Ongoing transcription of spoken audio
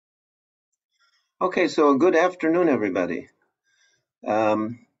Okay, so good afternoon, everybody.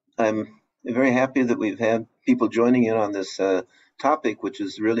 I'm very happy that we've had people joining in on this topic, which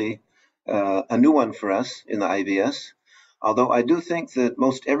is really a new one for us in the IVS. Although I do think that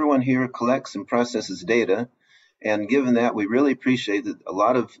most everyone here collects and processes data, and given that, we really appreciate that a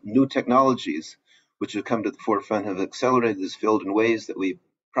lot of new technologies which have come to the forefront have accelerated this field in ways that we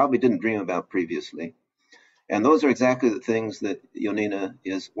probably didn't dream about previously. And those are exactly the things that Yonina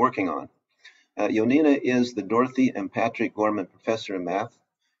is working on. Yonina is the Dorothy and Patrick Gorman Professor of Math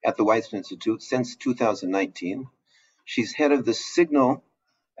at the Weizmann Institute since 2019. She's head of the Signal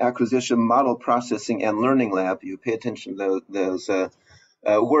Acquisition Model Processing and Learning Lab. You pay attention to those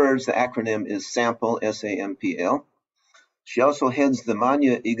words. The acronym is SAMPLE, S-A-M-P-L. She also heads the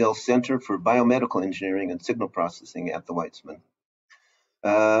Manya Igel Center for Biomedical Engineering and Signal Processing at the Weizmann.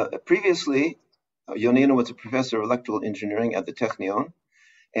 Previously, Yonina was a professor of electrical engineering at the Technion.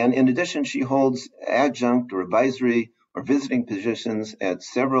 And in addition, she holds adjunct or advisory or visiting positions at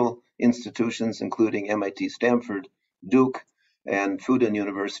several institutions, including MIT, Stanford, Duke, and Fudan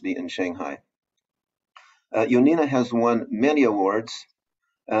University in Shanghai. Yonina has won many awards,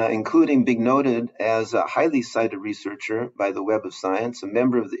 including being noted as a highly cited researcher by the Web of Science, a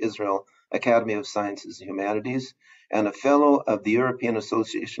member of the Israel Academy of Sciences and Humanities, and a fellow of the European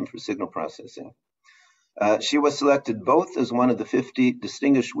Association for Signal Processing. She was selected both as one of the 50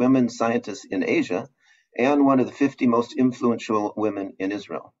 distinguished women scientists in Asia and one of the 50 most influential women in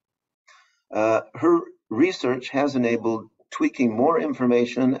Israel. Her research has enabled tweaking more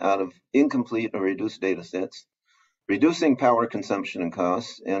information out of incomplete or reduced data sets, reducing power consumption and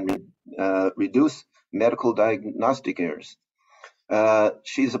costs, and reduce medical diagnostic errors.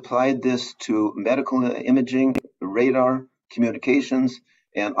 She's applied this to medical imaging, radar, communications,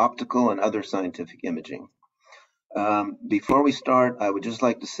 and optical and other scientific imaging. Before we start, I would just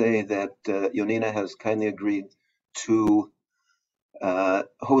like to say that Yonina has kindly agreed to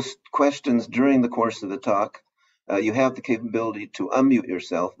host questions during the course of the talk. You have the capability to unmute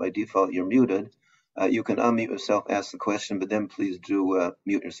yourself. By default, you're muted. You can unmute yourself, ask the question, but then please do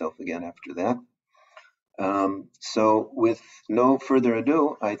mute yourself again after that. So with no further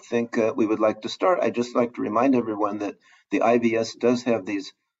ado, I think we would like to start. I'd just like to remind everyone that the IVS does have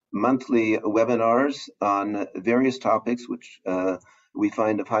these monthly webinars on various topics, which we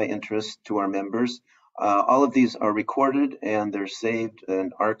find of high interest to our members. All of these are recorded and they're saved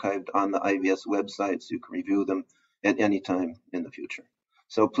and archived on the IVS website, so you can review them at any time in the future.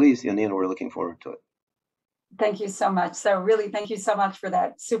 So please, Yonina, we're looking forward to it. Thank you so much. So really, thank you so much for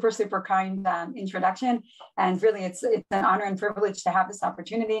that super, super kind introduction. And really, it's an honor and privilege to have this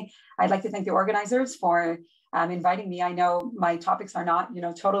opportunity. I'd like to thank the organizers for inviting me. I know my topics are not,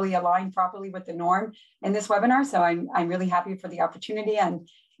 totally aligned properly with the norm in this webinar. So I'm really happy for the opportunity and,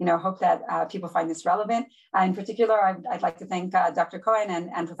 hope that people find this relevant. In particular, I'd like to thank Dr. Cohen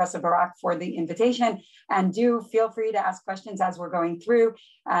and Professor Barak for the invitation. And do feel free to ask questions as we're going through.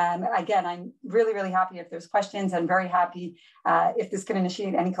 Again, I'm really, really happy if there's questions. I'm very happy if this can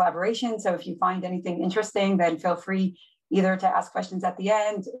initiate any collaboration. So if you find anything interesting, then feel free either to ask questions at the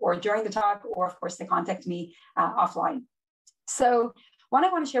end or during the talk, or of course to contact me offline. So what I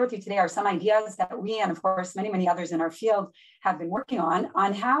want to share with you today are some ideas that we, and of course, many, many others in our field have been working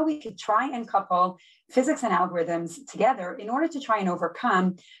on how we could try and couple physics and algorithms together in order to try and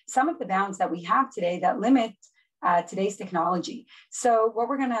overcome some of the bounds that we have today that limit today's technology. So what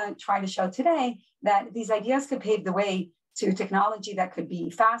we're going to try to show today, that these ideas could pave the way to technology that could be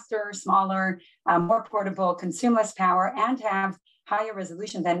faster, smaller, more portable, consume less power, and have higher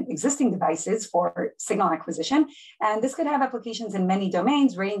resolution than existing devices for signal acquisition. And this could have applications in many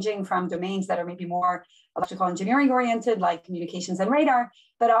domains, ranging from domains that are maybe more electrical engineering oriented, like communications and radar,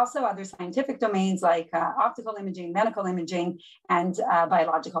 but also other scientific domains like optical imaging, medical imaging, and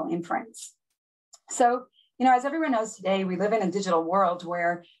biological inference. So, as everyone knows today, we live in a digital world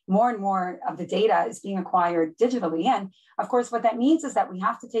where more and more of the data is being acquired digitally. And of course, what that means is that we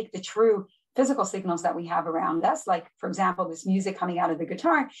have to take the true physical signals that we have around us, like, for example, this music coming out of the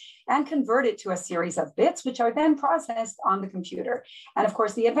guitar, and convert it to a series of bits, which are then processed on the computer. And of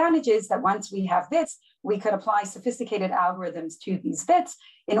course, the advantage is that once we have bits, we could apply sophisticated algorithms to these bits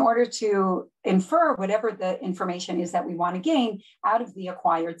in order to infer whatever the information is that we want to gain out of the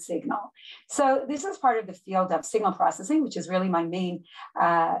acquired signal. So this is part of the field of signal processing, which is really my main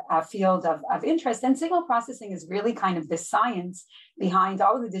field of interest. And signal processing is really kind of the science behind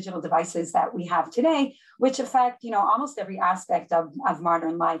all of the digital devices that we have today, which affect, almost every aspect of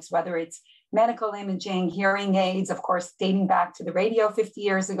modern lives, whether it's medical imaging, hearing aids, of course, dating back to the radio 50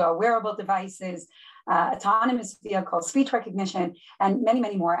 years ago, wearable devices, autonomous vehicles, speech recognition, and many,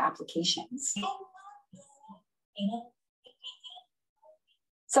 many more applications.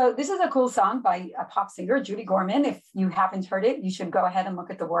 So this is a cool song by a pop singer, Judy Gorman. If you haven't heard it, you should go ahead and look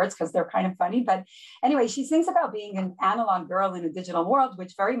at the words because they're kind of funny. But anyway, she sings about being an analog girl in a digital world,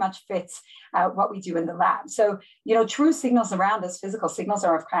 which very much fits what we do in the lab. So, you know, true signals around us, physical signals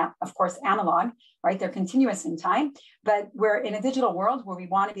are of course analog, right? They're continuous in time, but we're in a digital world where we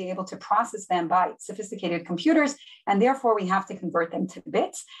want to be able to process them by sophisticated computers, and therefore we have to convert them to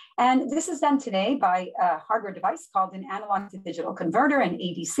bits. And this is done today by a hardware device called an analog to digital converter, an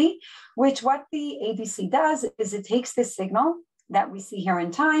ADC, which what the ADC does is it takes this signal that we see here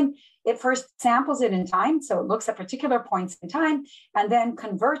in time. It first samples it in time, so it looks at particular points in time, and then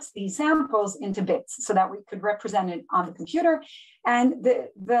converts these samples into bits so that we could represent it on the computer. And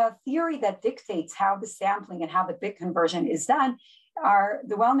the theory that dictates how the sampling and how the bit conversion is done are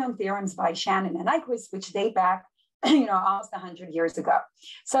the well-known theorems by Shannon and Nyquist, which date back almost 100 years ago.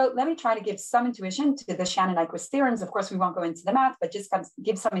 So let me try to give some intuition to the Shannon-Nyquist theorems. Of course, we won't go into the math, but just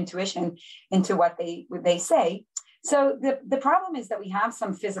give some intuition into what they say. So the problem is that we have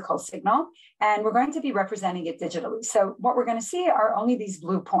some physical signal and we're going to be representing it digitally. So what we're going to see are only these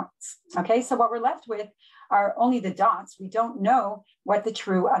blue points. Okay, so what we're left with are only the dots. We don't know what the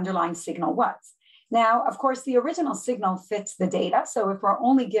true underlying signal was. Now, of course, the original signal fits the data. So if we're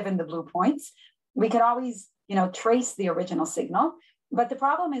only given the blue points, we could always, trace the original signal. But the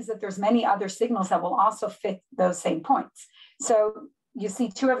problem is that there's many other signals that will also fit those same points. So you see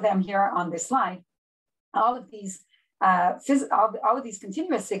two of them here on this slide. All of these all of these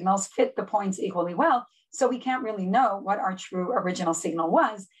continuous signals fit the points equally well. So we can't really know what our true original signal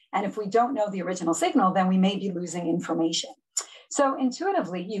was. And if we don't know the original signal, then we may be losing information. So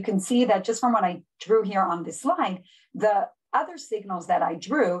intuitively, you can see that just from what I drew here on this slide, the other signals that I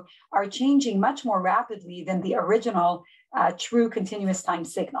drew are changing much more rapidly than the original true continuous time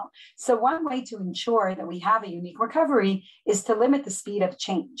signal. So one way to ensure that we have a unique recovery is to limit the speed of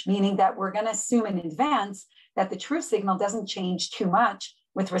change, meaning that we're going to assume in advance that the true signal doesn't change too much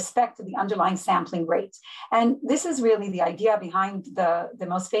with respect to the underlying sampling rate. And this is really the idea behind the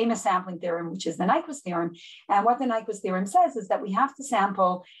most famous sampling theorem, which is the Nyquist theorem. And what the Nyquist theorem says is that we have to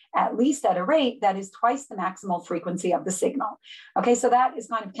sample at least at a rate that is twice the maximal frequency of the signal. Okay, so that is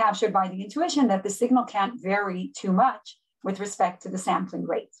kind of captured by the intuition that the signal can't vary too much with respect to the sampling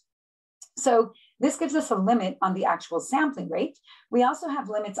rate. So this gives us a limit on the actual sampling rate. We also have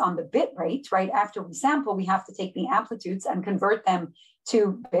limits on the bit rate, right? After we sample, we have to take the amplitudes and convert them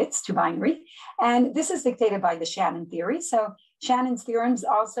to bits, to binary. And this is dictated by the Shannon theory. So Shannon's theorems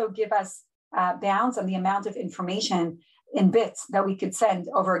also give us bounds on the amount of information in bits that we could send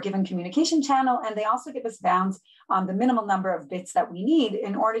over a given communication channel. And they also give us bounds on the minimal number of bits that we need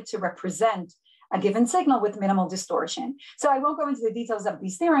in order to represent a given signal with minimal distortion. So I won't go into the details of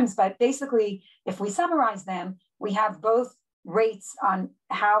these theorems, but basically, if we summarize them, we have both rates on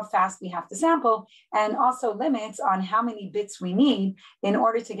how fast we have to sample and also limits on how many bits we need in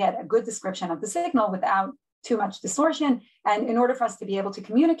order to get a good description of the signal without too much distortion, and in order for us to be able to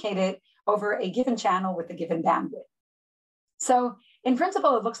communicate it over a given channel with a given bandwidth. So in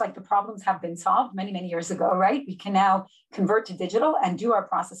principle, it looks like the problems have been solved many, many years ago, right? We can now convert to digital and do our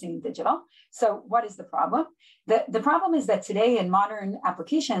processing in digital. So what is the problem? The problem is that today in modern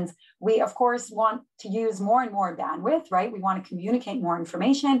applications, we of course want to use more and more bandwidth, right? We want to communicate more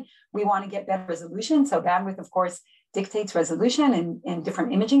information. We want to get better resolution. So bandwidth, of course, dictates resolution in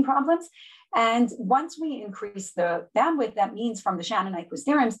different imaging problems. And once we increase the bandwidth, that means from the Shannon-Nyquist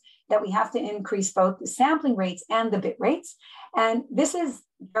theorems that we have to increase both the sampling rates and the bit rates. And this is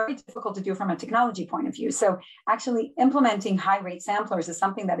very difficult to do from a technology point of view. So actually implementing high rate samplers is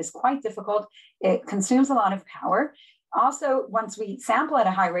something that is quite difficult. It consumes a lot of power. Also, once we sample at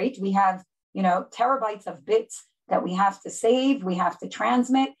a high rate, we have, terabytes of bits that we have to save, we have to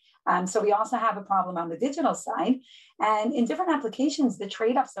transmit. So we also have a problem on the digital side. And in different applications, the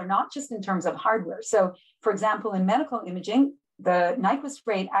trade-offs are not just in terms of hardware. So for example, in medical imaging, the Nyquist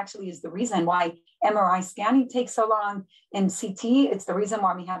rate actually is the reason why MRI scanning takes so long. In CT, it's the reason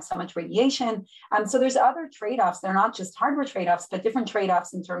why we have so much radiation. So there's other trade-offs. They're not just hardware trade-offs, but different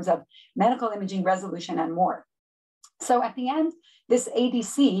trade-offs in terms of medical imaging resolution and more. So at the end, this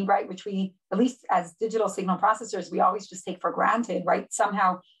ADC, right, which we, at least as digital signal processors, we always just take for granted, right?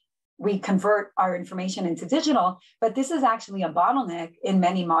 Somehow we convert our information into digital, but this is actually a bottleneck in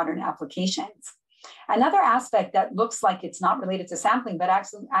many modern applications. Another aspect that looks like it's not related to sampling, but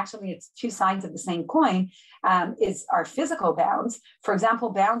actually it's two sides of the same coin, is our physical bounds. For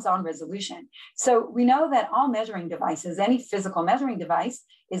example, bounds on resolution. So we know that all measuring devices, any physical measuring device,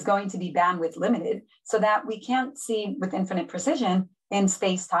 is going to be bandwidth limited so that we can't see with infinite precision in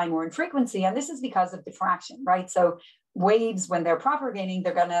space, time, or in frequency. And this is because of diffraction, right? So waves, when they're propagating,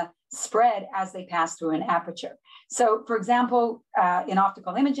 they're going to spread as they pass through an aperture. So, for example, in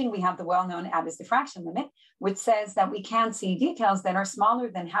optical imaging, we have the well-known IVS diffraction limit, which says that we can't see details that are smaller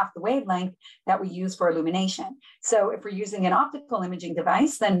than half the wavelength that we use for illumination. So if we're using an optical imaging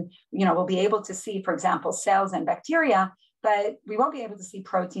device, then we'll be able to see, for example, cells and bacteria, but we won't be able to see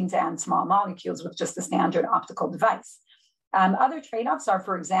proteins and small molecules with just a standard optical device. Other trade-offs are,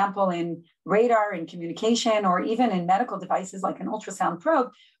 for example, in radar and communication, or even in medical devices like an ultrasound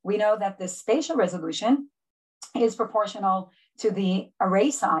probe. We know that the spatial resolution is proportional to the array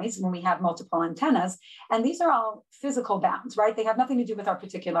size when we have multiple antennas. And these are all physical bounds, right? They have nothing to do with our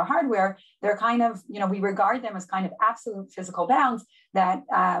particular hardware. They're kind of, we regard them as kind of absolute physical bounds that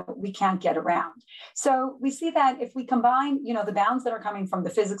we can't get around. So we see that if we combine, the bounds that are coming from the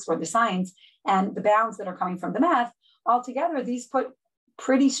physics or the science and the bounds that are coming from the math, altogether, these put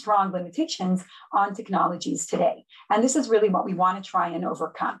pretty strong limitations on technologies today. And this is really what we want to try and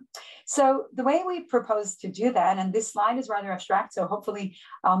overcome. So the way we propose to do that, and this slide is rather abstract, so hopefully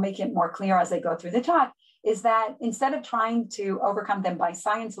I'll make it more clear as I go through the talk, is that instead of trying to overcome them by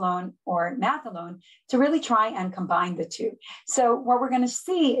science alone or math alone, to really try and combine the two. So what we're going to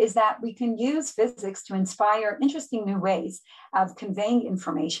see is that we can use physics to inspire interesting new ways of conveying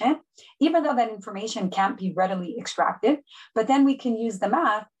information, even though that information can't be readily extracted, but then we can use the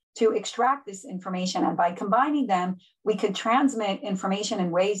math to extract this information. And by combining them, we could transmit information in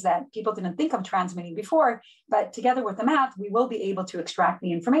ways that people didn't think of transmitting before. But together with the math, we will be able to extract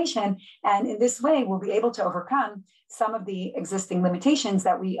the information. And in this way, we'll be able to overcome some of the existing limitations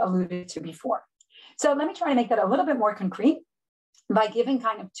that we alluded to before. So let me try to make that a little bit more concrete by giving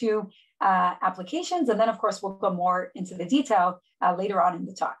kind of two applications. And then, of course, we'll go more into the detail later on in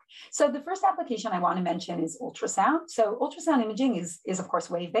the talk. So the first application I want to mention is ultrasound. So ultrasound imaging is of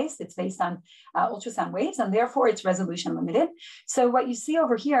course, wave-based. It's based on ultrasound waves, and therefore it's resolution limited. So what you see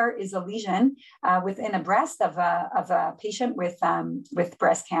over here is a lesion within a breast of a patient with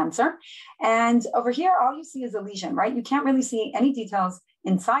breast cancer. And over here, all you see is a lesion, right? You can't really see any details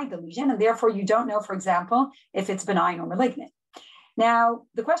inside the lesion, and therefore you don't know, for example, if it's benign or malignant. Now,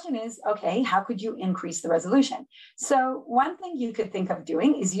 the question is, okay, how could you increase the resolution? So one thing you could think of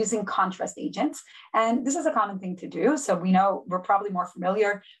doing is using contrast agents. And this is a common thing to do. So we know we're probably more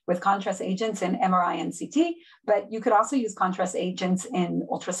familiar with contrast agents in MRI and CT, but you could also use contrast agents in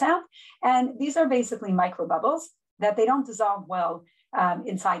ultrasound. And these are basically microbubbles that they don't dissolve well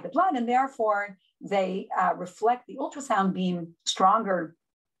inside the blood. And therefore, they reflect the ultrasound beam stronger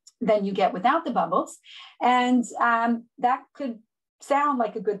than you get without the bubbles. And that could sound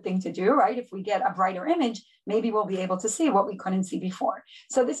like a good thing to do, right? If we get a brighter image, maybe we'll be able to see what we couldn't see before.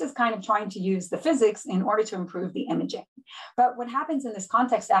 So this is kind of trying to use the physics in order to improve the imaging. But what happens in this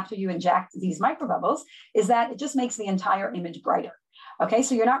context after you inject these microbubbles is that it just makes the entire image brighter. Okay,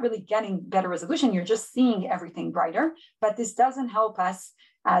 so you're not really getting better resolution, you're just seeing everything brighter, but this doesn't help us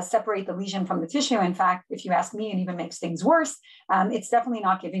separate the lesion from the tissue. In fact, if you ask me, it even makes things worse. It's definitely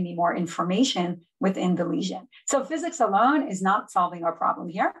not giving me more information within the lesion. So physics alone is not solving our problem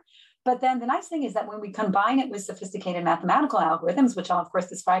here. But then the nice thing is that when we combine it with sophisticated mathematical algorithms, which I'll of course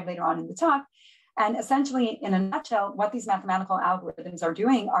describe later on in the talk, and essentially in a nutshell, what these mathematical algorithms are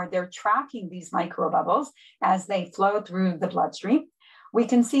doing are they're tracking these microbubbles as they flow through the bloodstream. We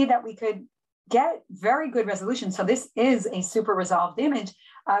can see that we could get very good resolution. So this is a super resolved image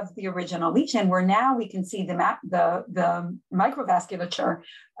of the original lesion, where now we can see the microvasculature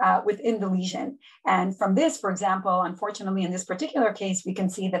within the lesion. And from this, for example, unfortunately, in this particular case, we can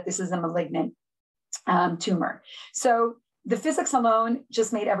see that this is a malignant tumor. So the physics alone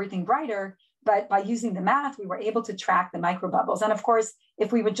just made everything brighter, but by using the math, we were able to track the microbubbles. And of course,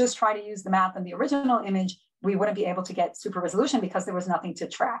 if we would just try to use the math in the original image, we wouldn't be able to get super resolution because there was nothing to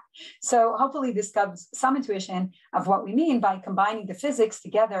track. So hopefully this gives some intuition of what we mean by combining the physics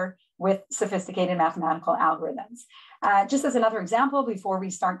together with sophisticated mathematical algorithms. Just as another example, before we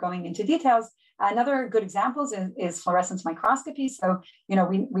start going into details, another good example is fluorescence microscopy. So,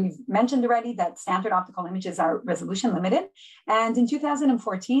 we've mentioned already that standard optical images are resolution limited. And in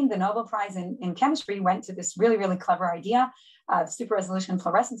 2014, the Nobel Prize in chemistry went to this really, really clever idea of super resolution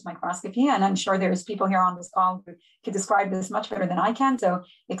fluorescence microscopy. And I'm sure there's people here on this call who could describe this much better than I can. So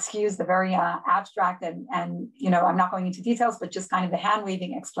excuse the very abstract and I'm not going into details, but just kind of the hand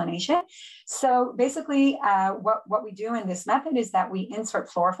waving explanation. So basically what we do in this method is that we insert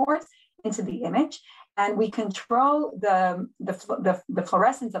fluorophores into the image, and we control the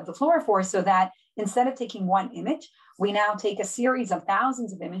fluorescence of the fluorophore so that instead of taking one image, we now take a series of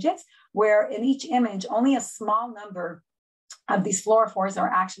thousands of images where in each image, only a small number of these fluorophores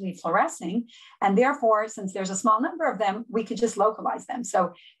are actually fluorescing. And therefore, since there's a small number of them, we could just localize them.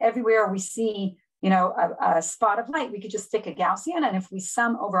 So everywhere we see, a spot of light, we could just stick a Gaussian. And if we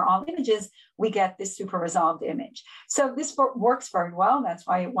sum over all images, we get this super resolved image. So this works very well. That's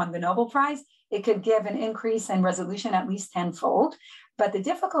why it won the Nobel Prize. It could give an increase in resolution at least 10-fold. But the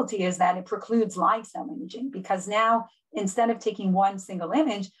difficulty is that it precludes live cell imaging, because now instead of taking one single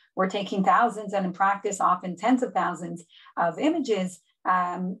image, we're taking thousands, and in practice, often tens of thousands of images,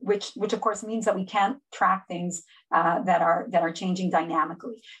 which of course means that we can't track things that are changing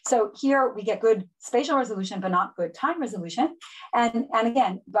dynamically. So here we get good spatial resolution, but not good time resolution. And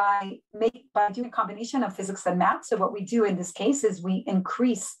again, by doing a combination of physics and math, so what we do in this case is we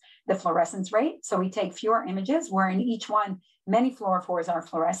increase the fluorescence rate. So we take fewer images, where in each one, many fluorophores are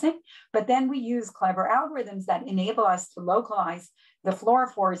fluorescing, but then we use clever algorithms that enable us to localize the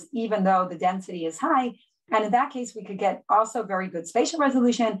fluorophores, even though the density is high. And in that case, we could get also very good spatial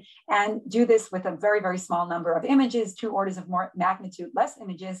resolution and do this with a very, very small number of images, 2 orders of magnitude less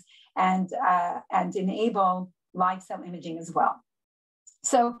images, and enable live cell imaging as well.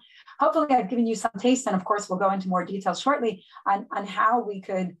 So hopefully I've given you some taste, and of course, we'll go into more detail shortly on how we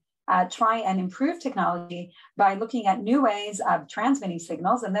could try and improve technology by looking at new ways of transmitting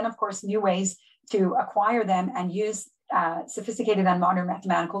signals, and then of course, new ways to acquire them and use sophisticated and modern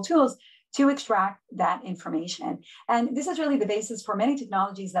mathematical tools to extract that information. And this is really the basis for many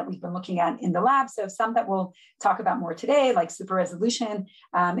technologies that we've been looking at in the lab. So some that we'll talk about more today, like super resolution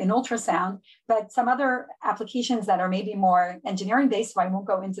in ultrasound, but some other applications that are maybe more engineering based, so I won't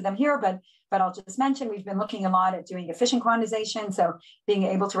go into them here, but I'll just mention, we've been looking a lot at doing efficient quantization. So being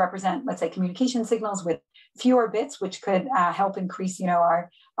able to represent, let's say, communication signals with fewer bits, which could help increase, our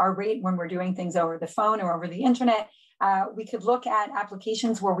rate when we're doing things over the phone or over the internet. We could look at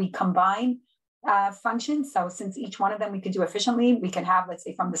applications where we combine functions. So since each one of them we could do efficiently, we can have, let's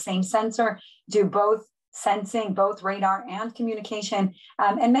say, from the same sensor, do both sensing, both radar and communication,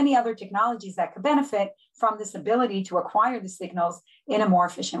 and many other technologies that could benefit from this ability to acquire the signals in a more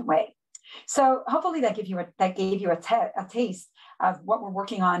efficient way. So hopefully that gave you a taste of what we're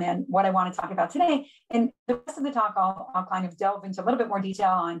working on and what I want to talk about today. In the rest of the talk, I'll kind of delve into a little bit more detail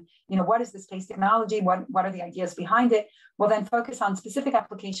on, what is the space technology, what are the ideas behind it. We'll then focus on specific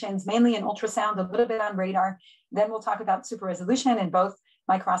applications, mainly in ultrasound, a little bit on radar. Then we'll talk about super resolution in both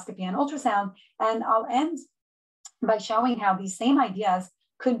microscopy and ultrasound. And I'll end by showing how these same ideas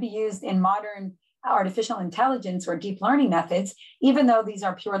could be used in modern artificial intelligence or deep learning methods. Even though these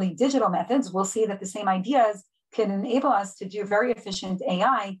are purely digital methods, we'll see that the same ideas can enable us to do very efficient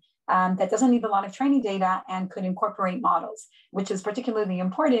AI that doesn't need a lot of training data and could incorporate models, which is particularly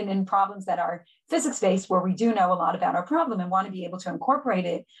important in problems that are physics-based, where we do know a lot about our problem and want to be able to incorporate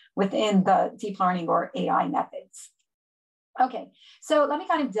it within the deep learning or AI methods. Okay, so let me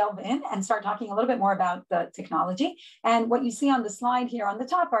kind of delve in and start talking a little bit more about the technology. And what you see on the slide here on the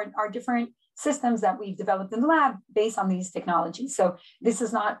top are different systems that we've developed in the lab based on these technologies. So this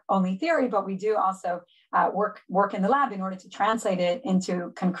is not only theory, but we do also work in the lab in order to translate it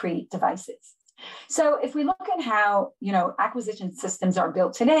into concrete devices. So if we look at how, acquisition systems are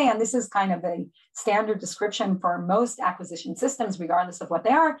built today, and this is kind of a standard description for most acquisition systems, regardless of what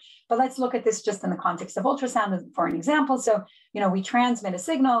they are, but let's look at this just in the context of ultrasound for an example. So, we transmit a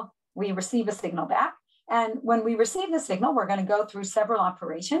signal, we receive a signal back. And when we receive the signal, we're going to go through several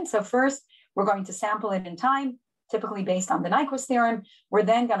operations. So first, we're going to sample it in time, typically based on the Nyquist theorem. We're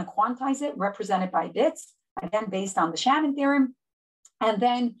then going to quantize it, represented by bits, again, based on the Shannon theorem. And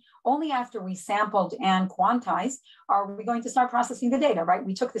then only after we sampled and quantized are we going to start processing the data, right?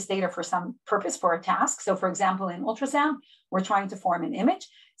 We took this data for some purpose, for a task. So for example, in ultrasound, we're trying to form an image.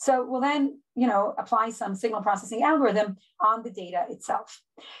 So we'll then, apply some signal processing algorithm on the data itself.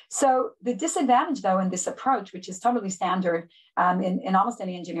 So the disadvantage, though, in this approach, which is totally standard in almost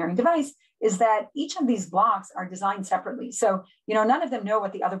any engineering device, is that each of these blocks are designed separately. So, none of them know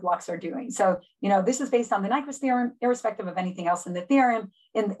what the other blocks are doing. So, this is based on the Nyquist theorem, irrespective of anything else in the theorem,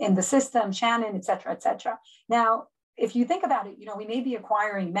 in the system, Shannon, et cetera, et cetera. Now, if you think about it, we may be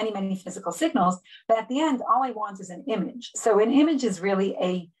acquiring many, many physical signals, but at the end, all I want is an image. So an image is really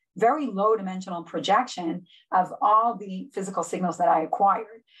a very low dimensional projection of all the physical signals that I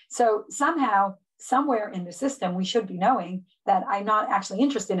acquired. So somehow, somewhere in the system, we should be knowing that I'm not actually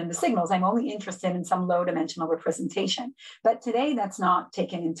interested in the signals. I'm only interested in some low dimensional representation. But today, that's not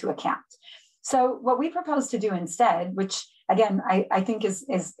taken into account. So what we propose to do instead, which again, I think is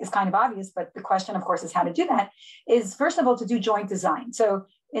kind of obvious, but the question, of course, is how to do that, is first of all, to do joint design. So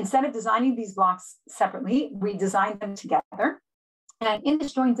instead of designing these blocks separately, we design them together. And in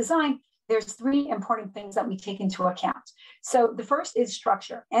this joint design, there's three important things that we take into account. So the first is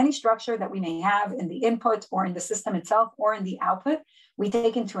structure. Any structure that we may have in the input or in the system itself or in the output, we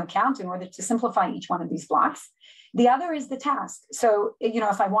take into account in order to simplify each one of these blocks. The other is the task. So,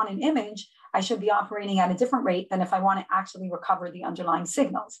 if I want an image, I should be operating at a different rate than if I want to actually recover the underlying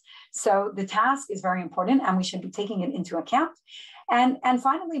signals. So the task is very important and we should be taking it into account. And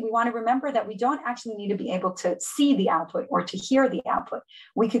finally, we want to remember that we don't actually need to be able to see the output or to hear the output.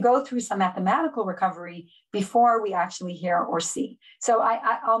 We could go through some mathematical recovery before we actually hear or see. So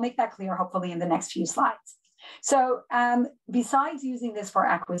I'll make that clear, hopefully, in the next few slides. So besides using this for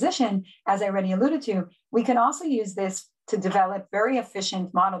acquisition, as I already alluded to, we can also use this to develop very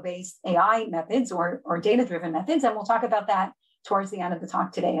efficient model-based AI methods or data-driven methods. And we'll talk about that towards the end of the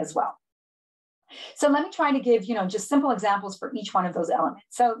talk today as well. So let me try to give, just simple examples for each one of those elements.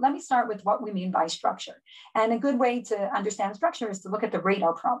 So let me start with what we mean by structure. And a good way to understand structure is to look at the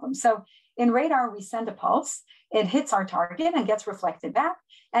radar problem. So in radar, we send a pulse, it hits our target and gets reflected back.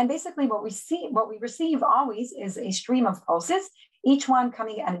 And basically what we receive always is a stream of pulses, each one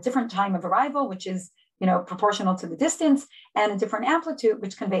coming at a different time of arrival, which is proportional to the distance, and a different amplitude,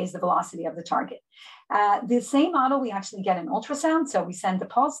 which conveys the velocity of the target. The same model we actually get in ultrasound. So we send the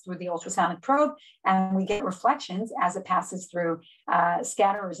pulse through the ultrasonic probe, and we get reflections as it passes through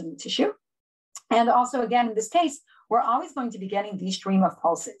scatterers in the tissue. And also, again, in this case, we're always going to be getting these stream of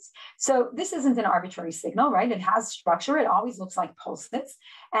pulses. So this isn't an arbitrary signal, right? It has structure. It always looks like pulses.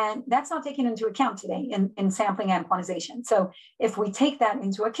 And that's not taken into account today in sampling and quantization. So if we take that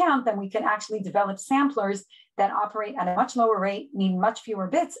into account, then we can actually develop samplers that operate at a much lower rate, need much fewer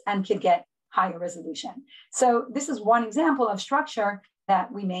bits, and could get higher resolution. So this is one example of structure that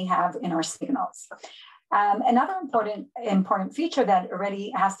we may have in our signals. Another important feature that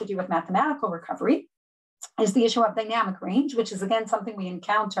already has to do with mathematical recovery is the issue of dynamic range, which is, again, something we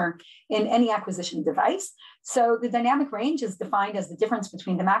encounter in any acquisition device. So the dynamic range is defined as the difference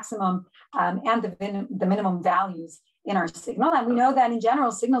between the maximum and the minimum values in our signal. And we know that in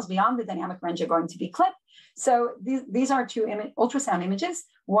general, signals beyond the dynamic range are going to be clipped. So these are two ultrasound images,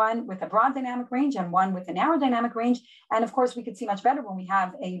 one with a broad dynamic range and one with a narrow dynamic range. And of course, we could see much better when we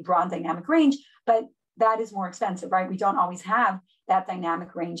have a broad dynamic range, but that is more expensive, right? We don't always have that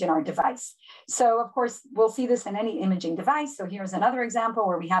dynamic range in our device. So of course, we'll see this in any imaging device. So here's another example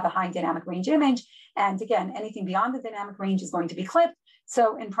where we have a high dynamic range image. And again, anything beyond the dynamic range is going to be clipped.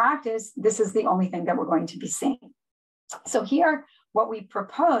 So in practice, this is the only thing that we're going to be seeing. So here, what we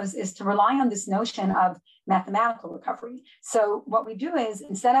propose is to rely on this notion of mathematical recovery. So what we do is,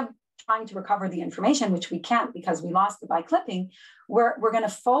 instead of trying to recover the information, which we can't because we lost it by clipping, we're going to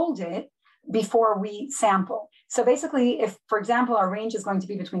fold it before we sample. So basically, if, for example, our range is going to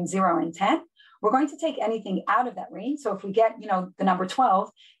be between 0 and 10, we're going to take anything out of that range. So if we get, the number 12,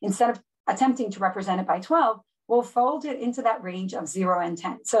 instead of attempting to represent it by 12, we'll fold it into that range of 0 and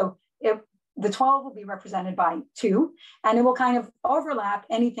 10. So if the 12 will be represented by 2, and it will kind of overlap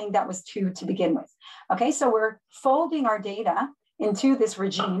anything that was 2 to begin with. Okay, so we're folding our data into this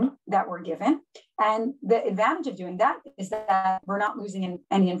regime that we're given. And the advantage of doing that is that we're not losing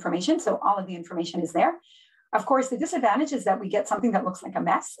any information. So all of the information is there. Of course, the disadvantage is that we get something that looks like a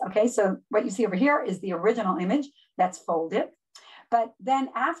mess. Okay, so what you see over here is the original image that's folded. But then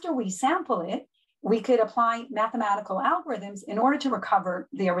after we sample it, we could apply mathematical algorithms in order to recover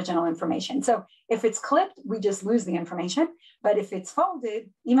the original information. So if it's clipped, we just lose the information. But if it's folded,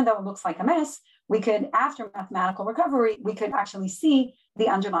 even though it looks like a mess, we could, after mathematical recovery, we could actually see the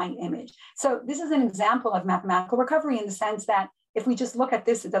underlying image. So this is an example of mathematical recovery in the sense that if we just look at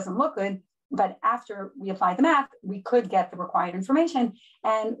this, it doesn't look good. But after we apply the math, we could get the required information.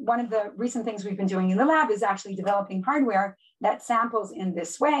 And one of the recent things we've been doing in the lab is actually developing hardware that samples in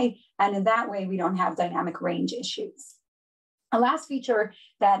this way. And in that way, we don't have dynamic range issues. A last feature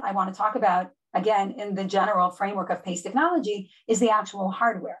that I want to talk about, again, in the general framework of PACE technology, is the actual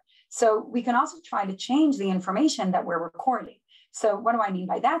hardware. So we can also try to change the information that we're recording. So what do I mean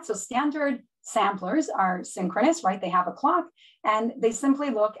by that? So standard samplers are synchronous, right? They have a clock and they simply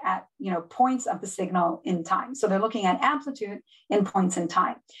look at, points of the signal in time. So they're looking at amplitude in points in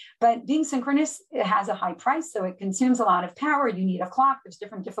time. But being synchronous, it has a high price, so it consumes a lot of power. You need a clock. There's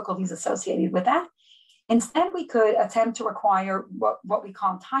different difficulties associated with that. Instead, we could attempt to require what we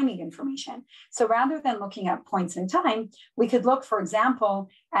call timing information. So rather than looking at points in time, we could look, for example,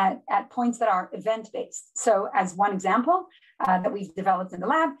 at points that are event-based. So as one example that we've developed in the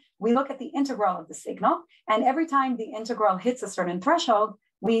lab, we look at the integral of the signal. And every time the integral hits a certain threshold,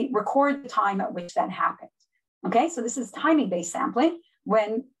 we record the time at which that happened. Okay, so this is timing-based sampling.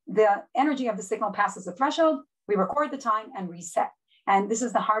 When the energy of the signal passes a threshold, we record the time and reset. And this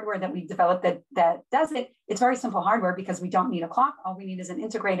is the hardware that we've developed that does it. It's very simple hardware because we don't need a clock. All we need is an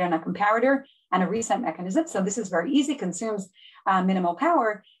integrator and a comparator and a reset mechanism. So this is very easy, consumes minimal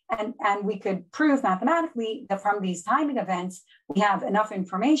power. And we could prove mathematically that from these timing events, we have enough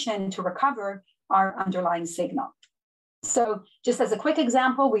information to recover our underlying signal. So just as a quick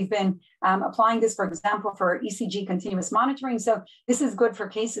example, we've been applying this, for example, for ECG continuous monitoring. So this is good for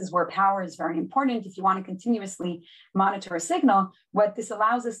cases where power is very important. If you want to continuously monitor a signal, what this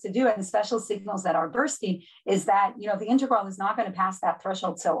allows us to do, and special signals that are bursty, is that, you know, the integral is not going to pass that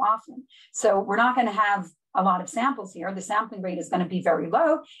threshold so often. So we're not going to have a lot of samples here. The sampling rate is going to be very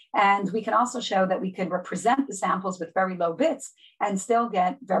low. And we can also show that we could represent the samples with very low bits and still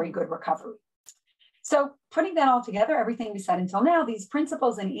get very good recovery. So putting that all together, everything we said until now, these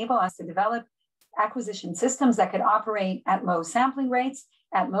principles enable us to develop acquisition systems that could operate at low sampling rates,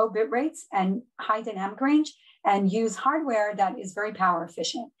 at low bit rates, and high dynamic range, and use hardware that is very power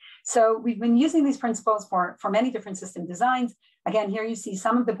efficient. So we've been using these principles for many different system designs. Again, here you see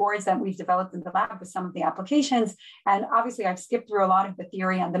some of the boards that we've developed in the lab with some of the applications. And obviously, I've skipped through a lot of the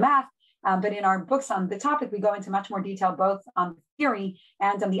theory and the math. But in our books on the topic, we go into much more detail, both on theory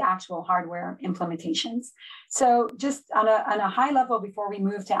and on the actual hardware implementations. So just on a high level, before we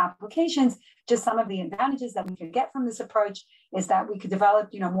move to applications, just some of the advantages that we could get from this approach is that we could develop,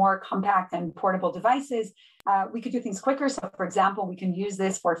 you know, more compact and portable devices. We could do things quicker. So for example, we can use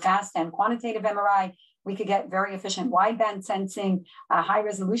this for fast and quantitative MRI. We could get very efficient wideband sensing, high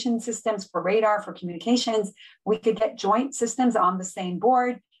resolution systems for radar, for communications. We could get joint systems on the same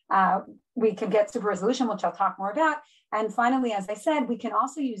board. We can get super resolution, which I'll talk more about. And finally, as I said, we can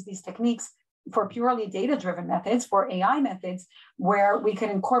also use these techniques for purely data-driven methods, for AI methods, where we can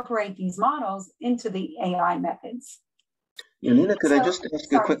incorporate these models into the AI methods. Yonina, could I just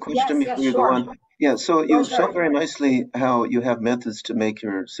ask a quick question before you go on? Yeah, so you've shown very nicely how you have methods to make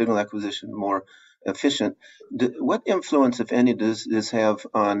your signal acquisition more efficient. What influence, if any, does this have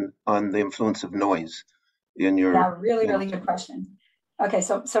on the influence of noise in your? Yeah, really good question. Okay,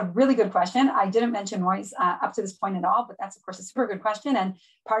 so really good question. I didn't mention noise up to this point at all, but that's of course a super good question. And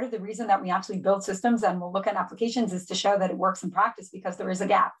part of the reason that we actually build systems and we'll look at applications is to show that it works in practice, because there is a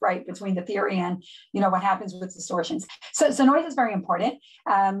gap, right, between the theory and, you know, what happens with distortions. So noise is very important.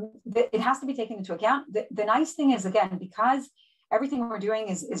 It has to be taken into account. The nice thing is, again, because everything we're doing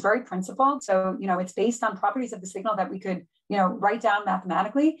is very principled. So, you know, it's based on properties of the signal that we could, you know, write down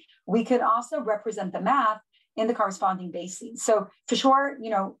mathematically. We could also represent the math in the corresponding bases. So for sure, you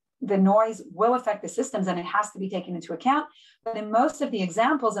know, the noise will affect the systems and it has to be taken into account. But in most of the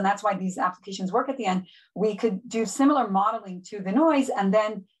examples, and that's why these applications work at the end, we could do similar modeling to the noise and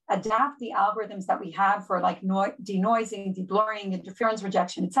then adapt the algorithms that we have for like denoising, deblurring, interference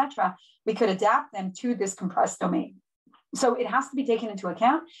rejection, etc. We could adapt them to this compressed domain. So it has to be taken into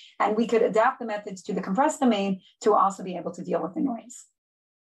account, and we could adapt the methods to the compressed domain to also be able to deal with the noise.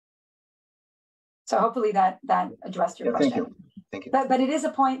 So hopefully that addressed your question. Thank you. But it is a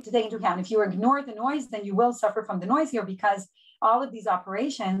point to take into account. If you ignore the noise, then you will suffer from the noise here, because all of these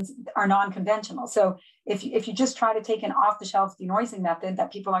operations are non-conventional. So if you just try to take an off-the-shelf denoising method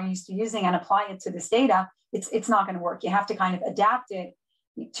that people are used to using and apply it to this data, it's not going to work. You have to kind of adapt it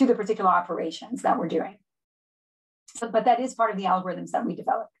to the particular operations that we're doing. So, but that is part of the algorithms that we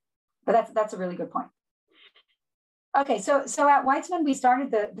develop. But that's a really good point. Okay, so at Weizmann, we started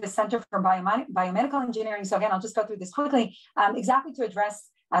the Center for Biomedical Engineering. So again, I'll just go through this quickly, exactly to address,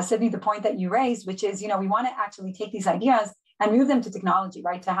 Sydney, the point that you raised, which is, you know, we want to actually take these ideas and move them to technology,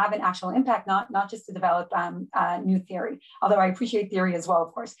 right? To have an actual impact, not just to develop new theory, although I appreciate theory as well,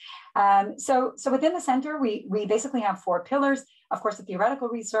 of course. So within the center, we basically have 4 pillars. Of course, the theoretical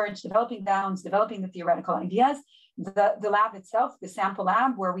research, developing bounds, developing the theoretical ideas, the lab itself, the sample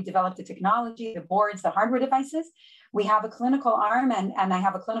lab, where we develop the technology, the boards, the hardware devices. We have a clinical arm, and I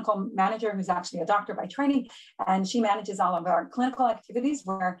have a clinical manager who's actually a doctor by training, and she manages all of our clinical activities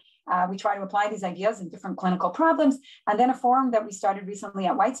where we try to apply these ideas in different clinical problems. And then a forum that we started recently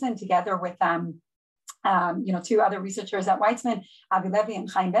at Weizmann together with 2 other researchers at Weizmann, Avi Levy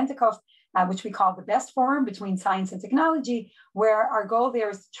and Chaim Bentikov, which we call the best forum between science and technology, where our goal there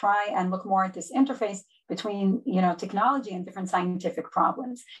is to try and look more at this interface between, you know, technology and different scientific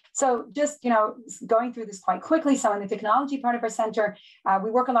problems. So just, you know, going through this quite quickly. So in the technology part of our center,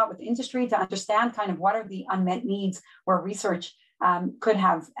 we work a lot with industry to understand kind of what are the unmet needs where research could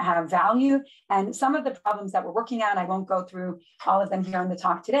have value. And some of the problems that we're working on, I won't go through all of them here in the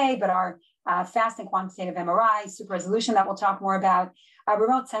talk today, but are fast and quantitative MRI, super resolution that we'll talk more about.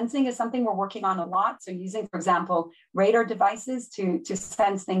 Remote sensing is something we're working on a lot. So using, for example, radar devices to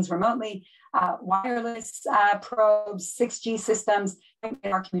sense things remotely, wireless probes, 6G systems,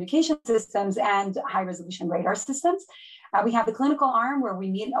 in our communication systems, and high resolution radar systems. We have the clinical arm where we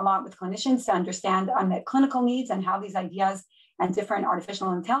meet a lot with clinicians to understand unmet clinical needs and how these ideas and different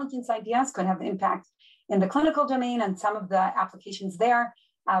artificial intelligence ideas could have impact in the clinical domain and some of the applications there.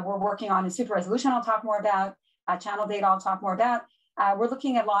 We're working on a super resolution I'll talk more about, channel data I'll talk more about. We're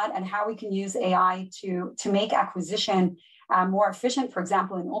looking a lot at how we can use AI to make acquisition more efficient, for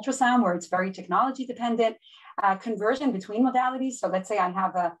example, in ultrasound, where it's very technology dependent, conversion between modalities. So let's say I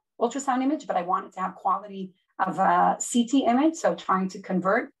have an ultrasound image, but I want it to have quality of a CT image. So trying to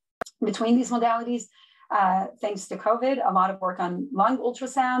convert between these modalities, thanks to COVID, a lot of work on lung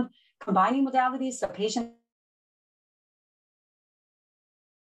ultrasound, combining modalities. So patients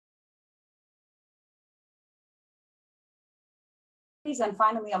and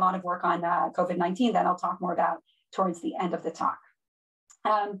finally, a lot of work on COVID-19 that I'll talk more about towards the end of the talk.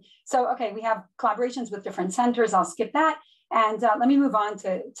 Okay, we have collaborations with different centers. I'll skip that. And let me move on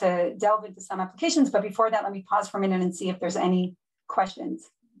to delve into some applications. But before that, let me pause for a minute and see if there's any questions.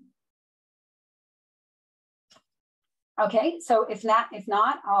 Okay, so if not,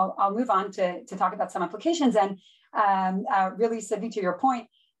 I'll move on to talk about some applications. And really, Sydney, to your point,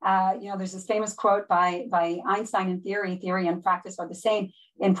 there's this famous quote by Einstein: in theory and practice are the same.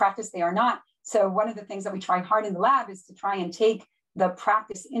 In practice, they are not. So one of the things that we try hard in the lab is to try and take the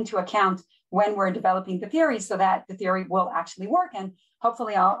practice into account when we're developing the theory so that the theory will actually work. And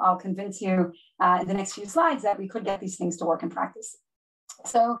hopefully I'll convince you in the next few slides that we could get these things to work in practice.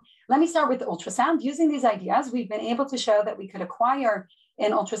 So let me start with the ultrasound. Using these ideas, we've been able to show that we could acquire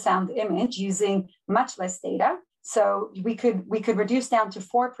an ultrasound image using much less data. So we could reduce down to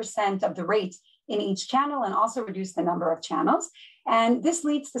 4% of the rate in each channel and also reduce the number of channels. And this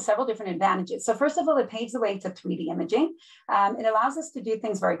leads to several different advantages. So first of all, it paves the way to 3D imaging. It allows us to do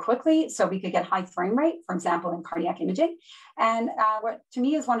things very quickly. So we could get high frame rate, for example, in cardiac imaging. And what to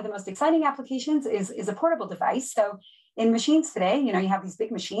me is one of the most exciting applications is a portable device. So in machines today, you have these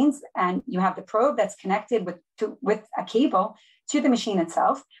big machines and you have the probe that's connected with a cable to the machine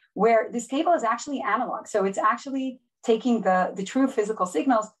itself, where this cable is actually analog. So it's actually taking the true physical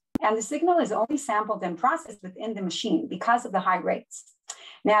signals, and the signal is only sampled and processed within the machine because of the high rates.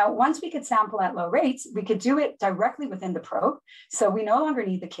 Now, once we could sample at low rates, we could do it directly within the probe. So we no longer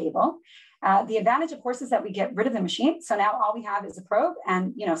need the cable. The advantage, of course, is that we get rid of the machine. So now all we have is a probe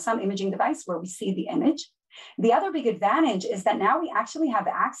and some imaging device where we see the image. The other big advantage is that now we actually have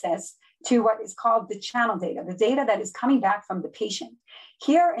access to what is called the channel data, the data that is coming back from the patient.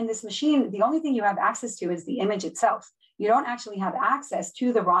 Here in this machine, the only thing you have access to is the image itself. You don't actually have access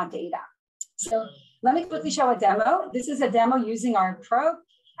to the raw data. So let me quickly show a demo. This is a demo using our probe.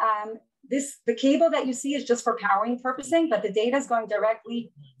 The cable that you see is just for powering purposes, but the data is going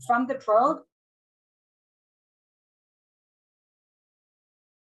directly from the probe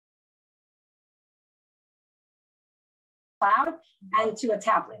cloud and to a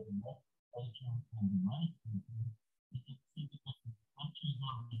tablet.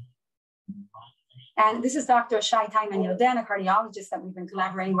 And this is Dr. Shai Taiman Yoden, a cardiologist that we've been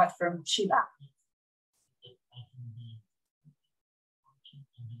collaborating with from Shiva.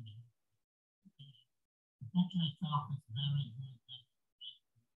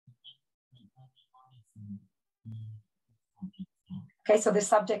 Okay, so this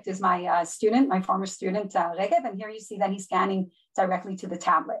subject is my student, my former student, Regev, and here you see that he's scanning directly to the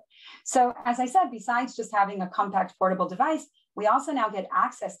tablet. So as I said, besides just having a compact portable device, we also now get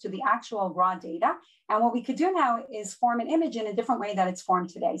access to the actual raw data. And what we could do now is form an image in a different way that it's formed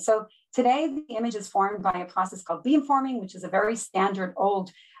today. So today, the image is formed by a process called beamforming, which is a very standard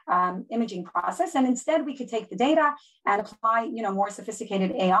old imaging process. And instead, we could take the data and apply more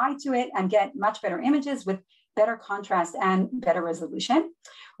sophisticated AI to it and get much better images with better contrast and better resolution.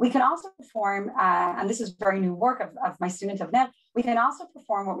 We can also perform, and this is very new work of my student Avner, we can also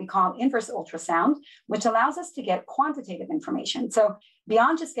perform what we call inverse ultrasound, which allows us to get quantitative information. So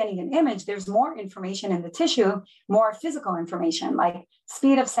beyond just getting an image, there's more information in the tissue, more physical information like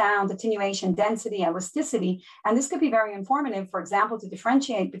speed of sound, attenuation, density, elasticity. And this could be very informative, for example, to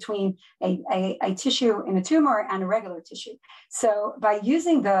differentiate between a tissue in a tumor and a regular tissue. So by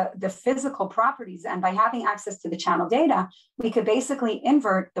using the physical properties and by having access to the channel data, we could basically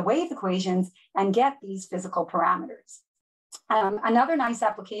invert the wave equations and get these physical parameters. Another nice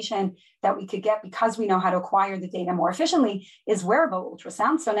application that we could get because we know how to acquire the data more efficiently is wearable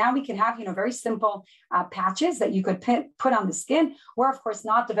ultrasound. So now we can have, very simple patches that you could put on the skin. We're, of course,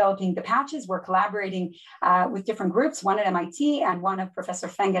 not developing the patches. We're collaborating with different groups, one at MIT and one of Professor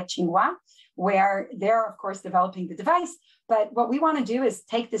Feng at Tsinghua, where they're, of course, developing the device. But what we want to do is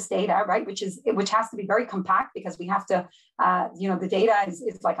take this data, right, which has to be very compact because we have to, the data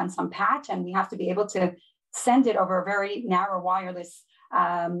is like on some patch, and we have to be able to send it over a very narrow wireless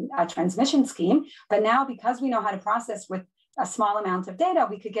transmission scheme. But now, because we know how to process with a small amount of data,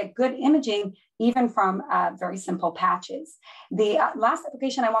 we could get good imaging even from very simple patches. The last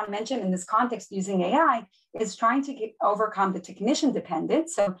application I want to mention in this context using AI is trying to overcome the technician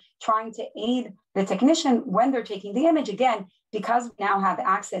dependence. So trying to aid the technician when they're taking the image. Again, because we now have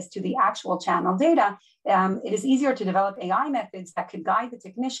access to the actual channel data, it is easier to develop AI methods that could guide the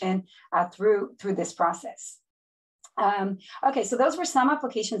technician through this process. Okay, so those were some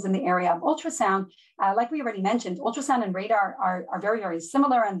applications in the area of ultrasound. Like we already mentioned, ultrasound and radar are very, very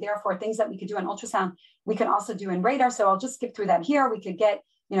similar, and therefore things that we could do in ultrasound, we can also do in radar. So I'll just skip through that here. We could get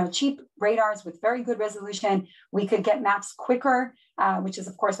cheap radars with very good resolution. We could get maps quicker, which is,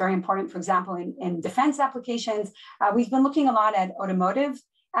 of course, very important, for example, in defense applications. We've been looking a lot at automotive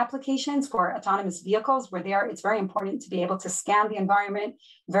applications for autonomous vehicles, where it's very important to be able to scan the environment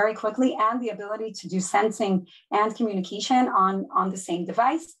very quickly and the ability to do sensing and communication on the same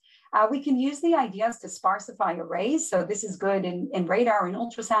device. We can use the ideas to sparsify arrays. So this is good in radar, in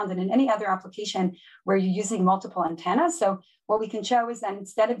ultrasound, and in any other application where you're using multiple antennas. So what we can show is that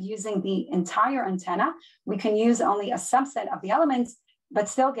instead of using the entire antenna, we can use only a subset of the elements, but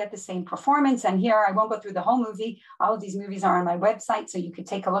still get the same performance. And here, I won't go through the whole movie. All of these movies are on my website, so you could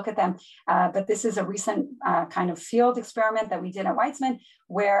take a look at them. But this is a recent kind of field experiment that we did at Weizmann,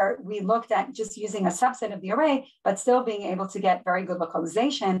 where we looked at just using a subset of the array, but still being able to get very good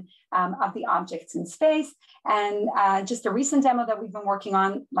localization of the objects in space. And just a recent demo that we've been working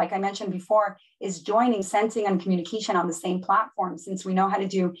on, like I mentioned before, is joining sensing and communication on the same platform, since we know how to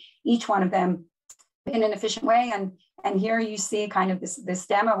do each one of them in an efficient way. And here you see kind of this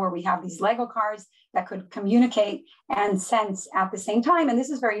demo where we have these Lego cars that could communicate and sense at the same time. And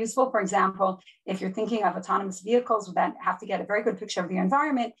this is very useful, for example, if you're thinking of autonomous vehicles that have to get a very good picture of the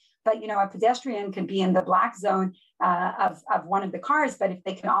environment, but a pedestrian could be in the black zone of one of the cars, but if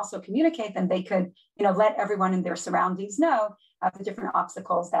they can also communicate, then they could let everyone in their surroundings know of the different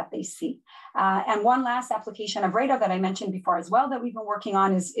obstacles that they see. And one last application of radar that I mentioned before as well that we've been working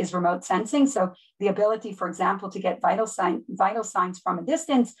on is remote sensing. So the ability, for example, to get vital signs from a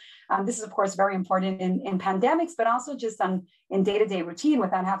distance. This is, of course, very important in pandemics, but also just in day-to-day routine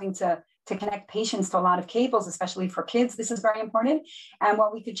without having to connect patients to a lot of cables, especially for kids. This is very important. And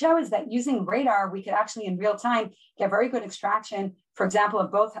what we could show is that using radar, we could actually in real time get very good extraction, for example, of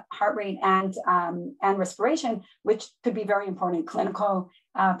both heart rate and respiration, which could be very important clinical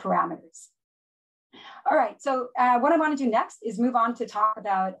parameters. All right, so what I want to do next is move on to talk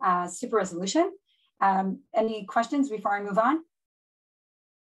about super resolution. Any questions before I move on?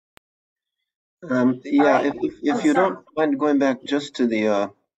 If you don't mind going back just to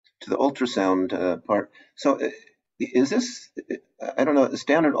the ultrasound part. So is this, I don't know, a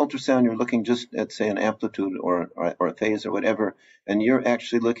standard ultrasound, you're looking just at, say, an amplitude or a phase or whatever, and you're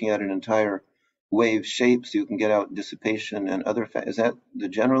actually looking at an entire wave shape so you can get out dissipation and other, is that the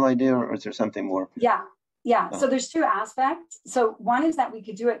general idea, or is there something more? Yeah. So there's two aspects. So one is that we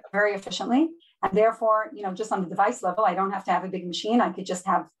could do it very efficiently. And therefore, just on the device level, I don't have to have a big machine. I could just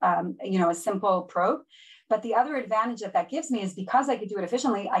have, a simple probe. But the other advantage that gives me is because I could do it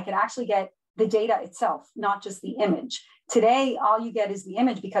efficiently, I could actually get the data itself, not just the image. Today, all you get is the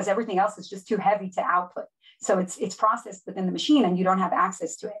image because everything else is just too heavy to output. So it's processed within the machine and you don't have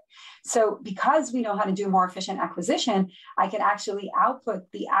access to it. So because we know how to do more efficient acquisition, I can actually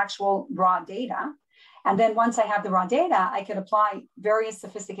output the actual raw data. And then once I have the raw data, I could apply various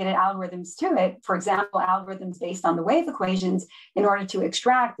sophisticated algorithms to it. For example, algorithms based on the wave equations in order to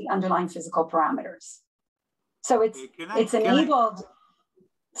extract the underlying physical parameters. So it's enabled.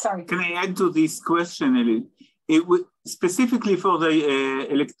 Sorry. Can I add to this question, Eli? Specifically for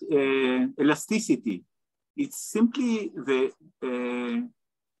the elasticity, it's simply the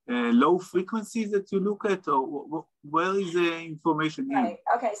low frequencies that you look at, or where is the information in? Right.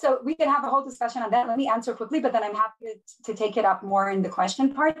 Okay. So we can have a whole discussion on that. Let me answer quickly, but then I'm happy to take it up more in the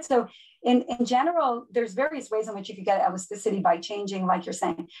question part. So in general, there's various ways in which you could get elasticity by changing, like you're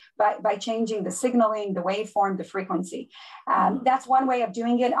saying, by changing the signaling, the waveform, the frequency. That's one way of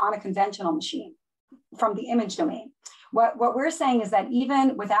doing it on a conventional machine from the image domain. What we're saying is that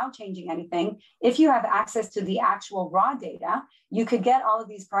even without changing anything, if you have access to the actual raw data, you could get all of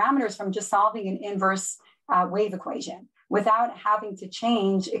these parameters from just solving an inverse wave equation without having to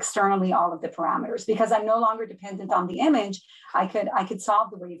change externally all of the parameters, because I'm no longer dependent on the image. I could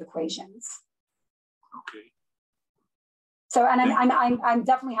solve the wave equations. Okay. So, and I'm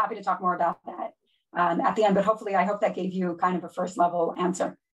definitely happy to talk more about that at the end, but hopefully I hope that gave you kind of a first level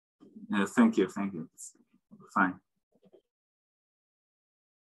answer. Yeah, thank you. It's fine.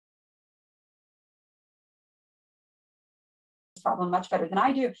 Problem much better than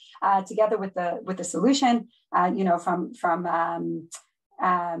I do, together with the solution, you know, from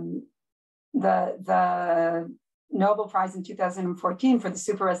the Nobel Prize in 2014 for the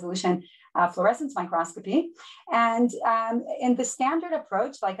super resolution fluorescence microscopy. And in the standard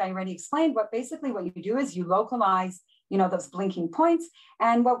approach, like I already explained, what you do is you localize, you know, those blinking points.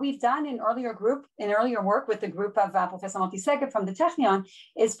 And what we've done in earlier work with the group of Professor Montisegger from the Technion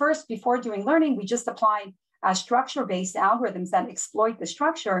is first, before doing learning, we just applied structure-based algorithms that exploit the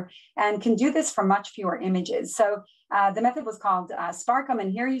structure and can do this for much fewer images. So the method was called SPARCUM,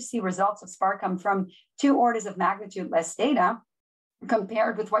 and here you see results of SPARCUM from 2 orders of magnitude less data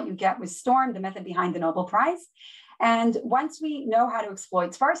compared with what you get with STORM, the method behind the Nobel Prize. And once we know how to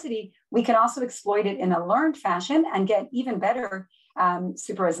exploit sparsity, we can also exploit it in a learned fashion and get even better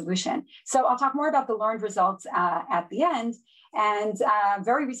super resolution. So I'll talk more about the learned results at the end. And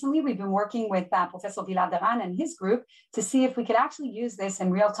very recently, we've been working with Professor Viladaran and his group to see if we could actually use this in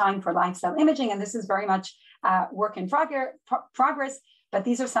real time for live cell imaging. And this is very much work in progress. But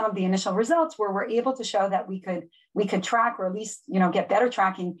these are some of the initial results where we're able to show that we could track, or at least, you know, get better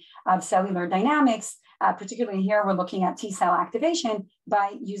tracking of cellular dynamics. Particularly here, we're looking at T cell activation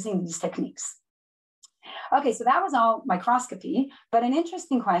by using these techniques. Okay, so that was all microscopy, but an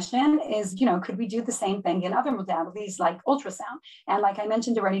interesting question is, you know, could we do the same thing in other modalities like ultrasound? And like I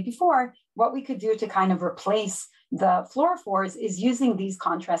mentioned already before, what we could do to kind of replace the fluorophores is using these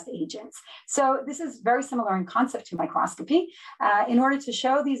contrast agents. So this is very similar in concept to microscopy. In order to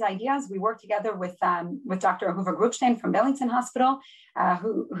show these ideas, we worked together with Dr. Ahuva Grubstein from Bellington Hospital,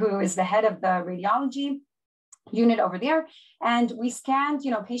 who is the head of the radiology unit over there. And we scanned,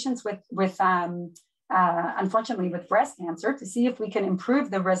 you know, patients with unfortunately with breast cancer to see if we can improve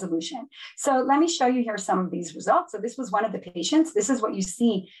the resolution. So let me show you here some of these results. So this was one of the patients. This is what you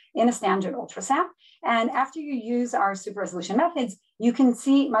see in a standard ultrasound. And after you use our super resolution methods, you can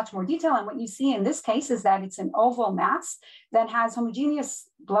see much more detail. And what you see in this case is that it's an oval mass that has homogeneous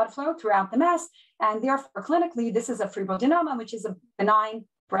blood flow throughout the mass. And therefore, clinically, this is a fibroadenoma, which is a benign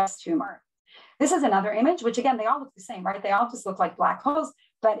breast tumor. This is another image, which again, they all look the same, right? They all just look like black holes.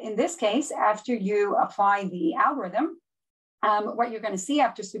 But in this case, after you apply the algorithm, what you're going to see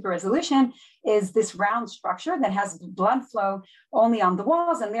after super resolution is this round structure that has blood flow only on the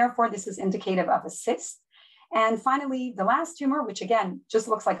walls. And therefore, this is indicative of a cyst. And finally, the last tumor, which again, just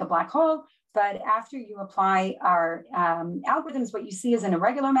looks like a black hole. But after you apply our algorithms, what you see is an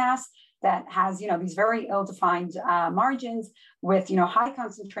irregular mass that has, you know, these very ill-defined margins with, you know, high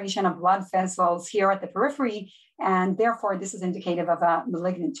concentration of blood vessels here at the periphery. And therefore, this is indicative of a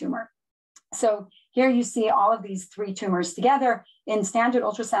malignant tumor. So here you see all of these 3 tumors together. In standard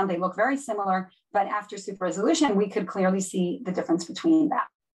ultrasound, they look very similar, but after super resolution, we could clearly see the difference between that.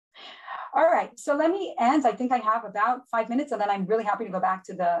 All right, so let me end. I think I have about 5 minutes, and then I'm really happy to go back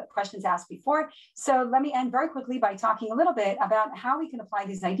to the questions asked before. So let me end very quickly by talking a little bit about how we can apply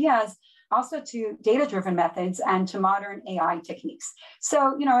these ideas also to data-driven methods and to modern AI techniques.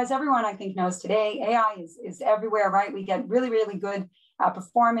 So, you know, as everyone I think knows today, AI is everywhere, right? We get really, really good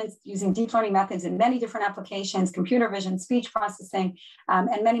performance using deep learning methods in many different applications, computer vision, speech processing,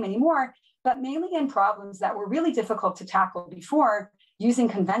 and many, many more, but mainly in problems that were really difficult to tackle before using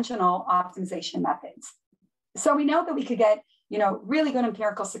conventional optimization methods. So we know that we could get, you know, really good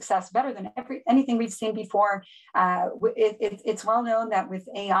empirical success, better than anything we've seen before. It's well known that with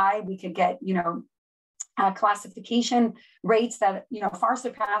AI, we could get, you know, classification rates that, you know, far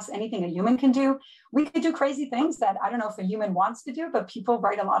surpass anything a human can do. We could do crazy things that I don't know if a human wants to do, but people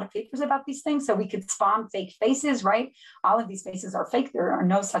write a lot of papers about these things. So we could spawn fake faces, right? All of these faces are fake. There are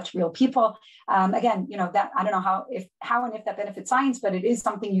no such real people. Again, you know, that I don't know how and if that benefits science, but it is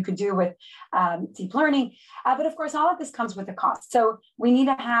something you could do with deep learning. But of course, all of this comes with a cost. So we need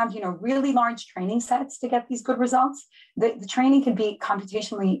to have, you know, really large training sets to get these good results. The training can be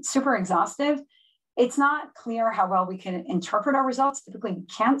computationally super exhaustive. It's not clear how well we can interpret our results. Typically, we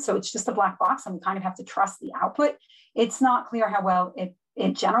can't. So it's just a black box, and we kind of have to trust the output. It's not clear how well it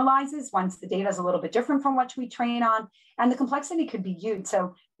it generalizes once the data is a little bit different from what we train on, and the complexity could be huge.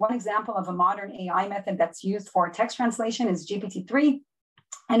 So one example of a modern AI method that's used for text translation is GPT-3,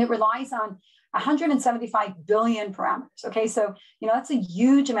 and it relies on 175 billion parameters. Okay, so that's a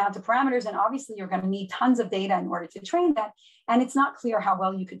huge amount of parameters, and obviously you're going to need tons of data in order to train that. And it's not clear how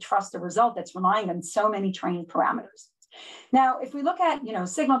well you could trust a result that's relying on so many trained parameters. Now, if we look at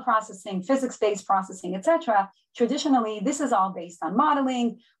signal processing, physics-based processing, etc., traditionally this is all based on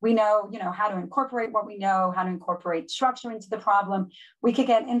modeling. We know how to incorporate what we know, how to incorporate structure into the problem. We could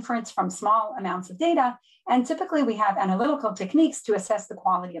get inference from small amounts of data, and typically we have analytical techniques to assess the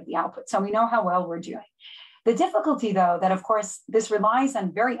quality of the output, so we know how well we're doing. The difficulty, though, that of course this relies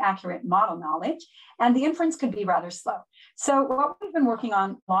on very accurate model knowledge, and the inference could be rather slow. So what we've been working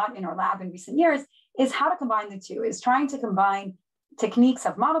on a lot in our lab in recent years is how to combine the two, is trying to combine techniques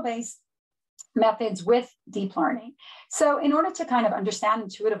of model-based methods with deep learning. So in order to kind of understand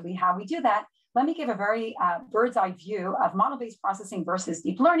intuitively how we do that, let me give a very bird's eye view of model-based processing versus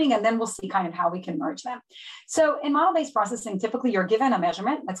deep learning, and then we'll see kind of how we can merge them. So in model-based processing, typically you're given a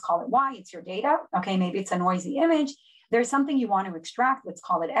measurement, let's call it Y, it's your data. Okay, maybe it's a noisy image. There's something you want to extract, let's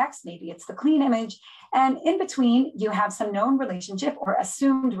call it X, maybe it's the clean image. And in between, you have some known relationship or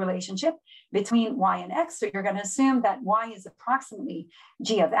assumed relationship between Y and X. So you're going to assume that Y is approximately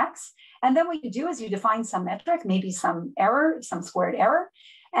G of X. And then what you do is you define some metric, maybe some error, some squared error,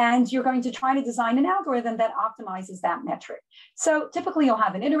 and you're going to try to design an algorithm that optimizes that metric. So typically you'll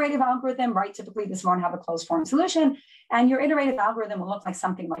have an iterative algorithm, right? Typically this won't have a closed form solution, and your iterative algorithm will look like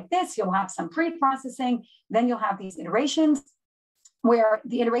something like this. You'll have some pre-processing, then you'll have these iterations, where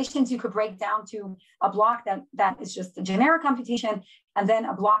the iterations you could break down to a block that is just a generic computation, and then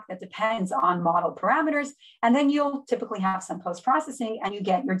a block that depends on model parameters. And then you'll typically have some post-processing and you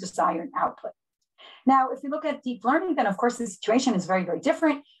get your desired output. Now, if we look at deep learning, then of course the situation is very, very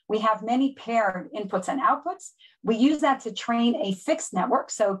different. We have many paired inputs and outputs. We use that to train a fixed network.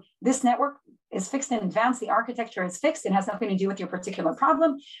 So this network is fixed in advance. The architecture is fixed. It has nothing to do with your particular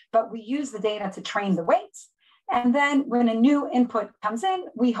problem, but we use the data to train the weights. And then when a new input comes in,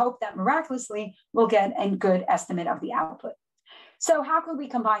 we hope that miraculously we'll get a good estimate of the output. So how could we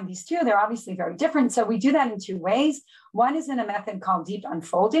combine these two? They're obviously very different. So we do that in two ways. One is in a method called deep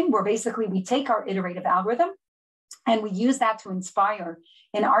unfolding, where basically we take our iterative algorithm and we use that to inspire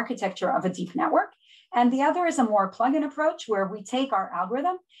an architecture of a deep network. And the other is a more plug-in approach, where we take our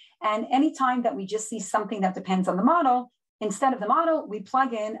algorithm, and anytime that we just see something that depends on the model, instead of the model, we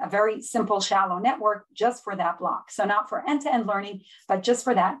plug in a very simple shallow network just for that block. So not for end-to-end learning, but just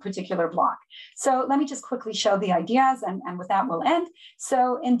for that particular block. So let me just quickly show the ideas, and with that we'll end.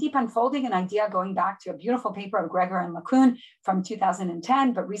 So in deep unfolding, an idea going back to a beautiful paper of Gregor and LeCun from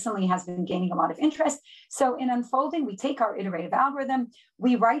 2010, but recently has been gaining a lot of interest. So in unfolding, we take our iterative algorithm,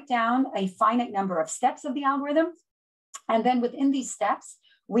 we write down a finite number of steps of the algorithm, and then within these steps,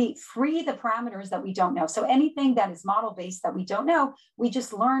 we free the parameters that we don't know. So anything that is model-based that we don't know, we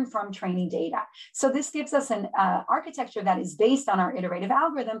just learn from training data. So this gives us an architecture that is based on our iterative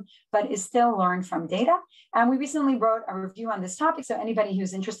algorithm, but is still learned from data. And we recently wrote a review on this topic, so anybody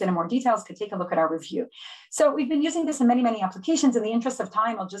who's interested in more details could take a look at our review. So we've been using this in many, many applications. In the interest of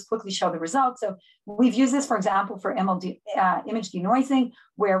time, I'll just quickly show the results. So we've used this, for example, for image denoising,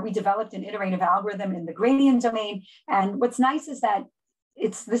 where we developed an iterative algorithm in the gradient domain. And what's nice is that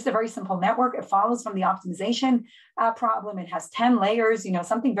this is a very simple network. It follows from the optimization problem. It has 10 layers,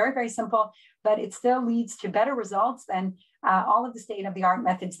 something very, very simple, but it still leads to better results than all of the state-of-the-art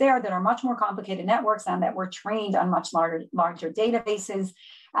methods there that are much more complicated networks and that were trained on much larger databases.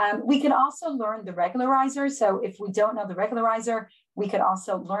 We can also learn the regularizer. So if we don't know the regularizer, we could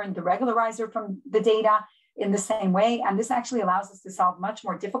also learn the regularizer from the data in the same way. And this actually allows us to solve much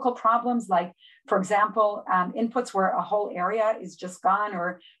more difficult problems, like, for example, inputs where a whole area is just gone,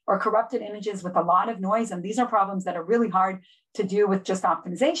 or corrupted images with a lot of noise. And these are problems that are really hard to do with just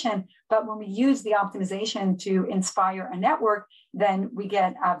optimization. But when we use the optimization to inspire a network, then we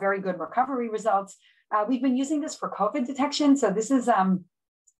get very good recovery results. We've been using this for COVID detection. So this is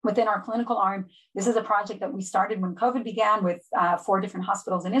within our clinical arm. This is a project that we started when COVID began with 4 different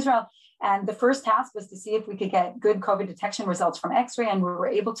hospitals in Israel. And the first task was to see if we could get good COVID detection results from X-ray. And we were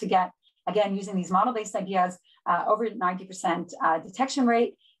able to get, again, using these model-based ideas, over 90% detection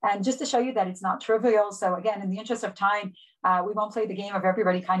rate. And just to show you that it's not trivial. So again, in the interest of time, we won't play the game of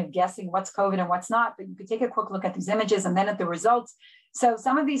everybody kind of guessing what's COVID and what's not, but you could take a quick look at these images and then at the results. So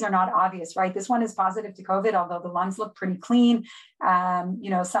some of these are not obvious, right? This one is positive to COVID, although the lungs look pretty clean.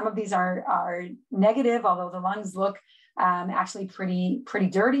 Some of these are negative, although the lungs look actually pretty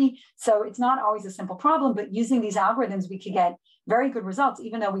dirty. So it's not always a simple problem, but using these algorithms, we could get very good results,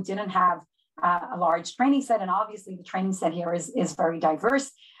 even though we didn't have a large training set. And obviously the training set here is very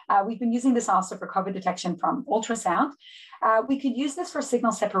diverse. We've been using this also for COVID detection from ultrasound. We could use this for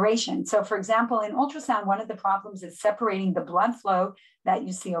signal separation. So for example, in ultrasound, one of the problems is separating the blood flow that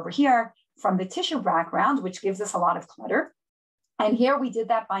you see over here from the tissue background, which gives us a lot of clutter. And here we did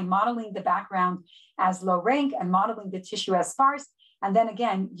that by modeling the background as low rank and modeling the tissue as sparse. And then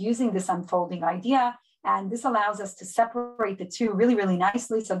again, using this unfolding idea. And this allows us to separate the two really, really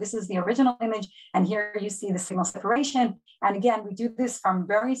nicely. So this is the original image. And here you see the signal separation. And again, we do this from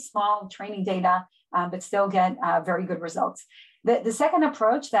very small training data, but still get very good results. The second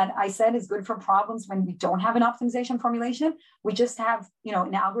approach that I said is good for problems when we don't have an optimization formulation. We just have,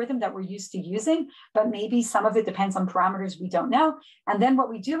 an algorithm that we're used to using, but maybe some of it depends on parameters we don't know. And then what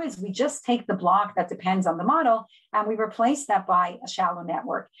we do is we just take the block that depends on the model and we replace that by a shallow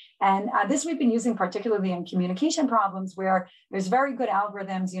network. And this we've been using particularly in communication problems where there's very good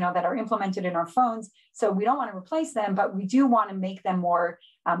algorithms, that are implemented in our phones. So we don't want to replace them, but we do want to make them more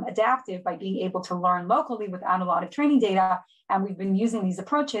adaptive by being able to learn locally without a lot of training data. And we've been using these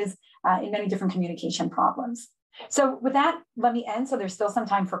approaches in many different communication problems. So with that, let me end. So there's still some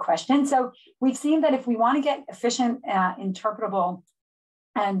time for questions. So we've seen that if we want to get efficient, interpretable,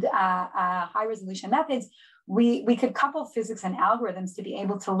 and high resolution methods, we could couple physics and algorithms to be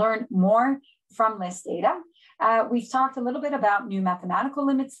able to learn more from less data. We've talked a little bit about new mathematical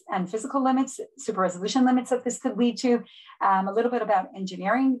limits and physical limits, super resolution limits that this could lead to, a little bit about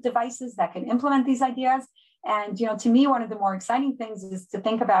engineering devices that can implement these ideas. And, to me, one of the more exciting things is to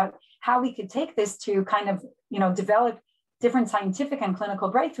think about how we could take this to kind of, develop different scientific and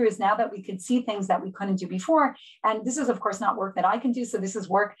clinical breakthroughs now that we could see things that we couldn't do before. And this is, of course, not work that I can do. So this is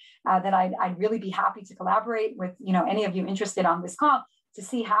work that I'd really be happy to collaborate with, any of you interested on this call to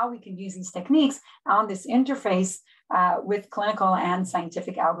see how we can use these techniques on this interface with clinical and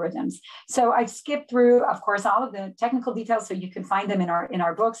scientific algorithms. So I've skipped through, of course, all of the technical details, so you can find them in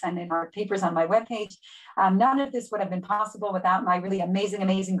our books and in our papers on my webpage. None of this would have been possible without my really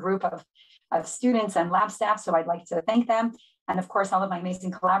amazing group of students and lab staff. So I'd like to thank them. And of course, all of my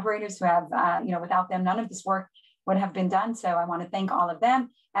amazing collaborators who have, without them, none of this work would have been done. So I want to thank all of them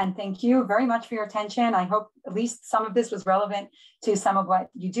and thank you very much for your attention. I hope at least some of this was relevant to some of what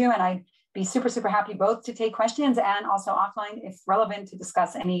you do. And I'd be super happy both to take questions and also offline, if relevant, to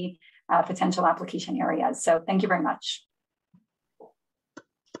discuss any potential application areas. So thank you very much.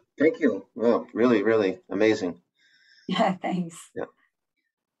 Thank you. Well, really amazing. Yeah, thanks. Yeah.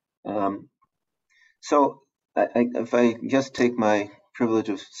 So if I just take my privilege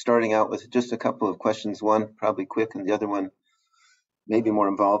of starting out with just a couple of questions, one probably quick and the other one maybe more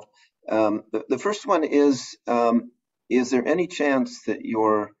involved. The first one is there any chance that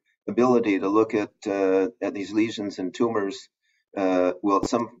your ability to look at these lesions and tumors will at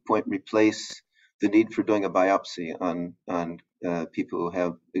some point replace the need for doing a biopsy on people who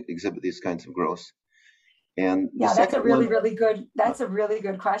have exhibit these kinds of growths? And yeah, that's a really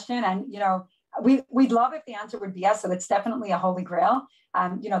good question. And we'd love if the answer would be yes. So it's definitely a holy grail.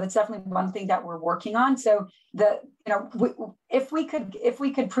 That's definitely one thing that we're working on. So if we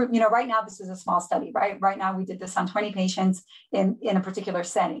could prove, right now this is a small study, right? Right now we did this on 20 patients in a particular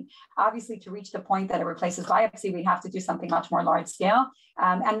setting. Obviously, to reach the point that it replaces biopsy, we have to do something much more large scale.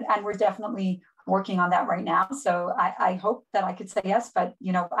 And we're definitely working on that right now. So I hope that I could say yes, but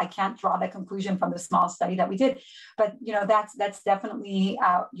I can't draw that conclusion from the small study that we did. But that's definitely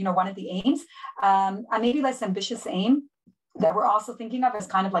one of the aims. A maybe less ambitious aim that we're also thinking of as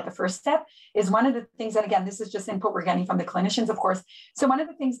kind of like a first step is one of the things, and again, this is just input we're getting from the clinicians, of course. So one of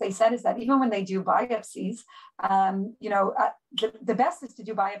the things they said is that even when they do biopsies, the best is to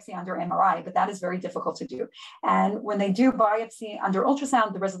do biopsy under MRI, but that is very difficult to do. And when they do biopsy under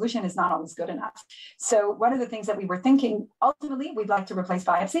ultrasound, the resolution is not always good enough. So one of the things that we were thinking, ultimately, we'd like to replace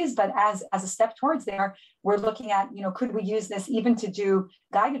biopsies, but as a step towards there, we're looking at, could we use this even to do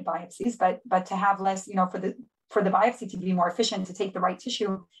guided biopsies, but to have less, for the biopsy to be more efficient, to take the right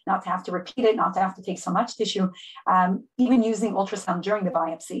tissue, not to have to repeat it, not to have to take so much tissue, even using ultrasound during the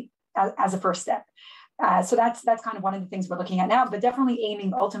biopsy as a first step. So that's kind of one of the things we're looking at now, but definitely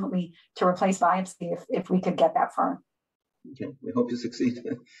aiming ultimately to replace biopsy if we could get that far. Okay, we hope you succeed.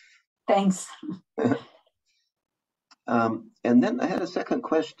 Thanks. And then I had a second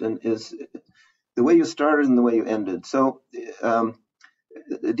question, is the way you started and the way you ended. So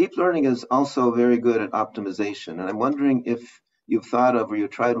deep learning is also very good at optimization. And I'm wondering if you've thought of or you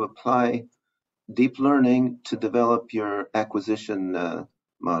try to apply deep learning to develop your acquisition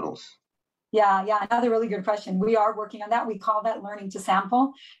models. Yeah, another really good question. We are working on that. We call that learning to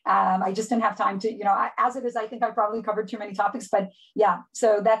sample. I just didn't have time to, as it is, I think I probably covered too many topics, but yeah,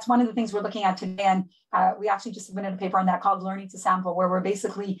 so that's one of the things we're looking at today. And we actually just submitted a paper on that called learning to sample, where we're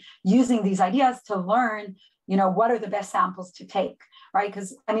basically using these ideas to learn, what are the best samples to take, right?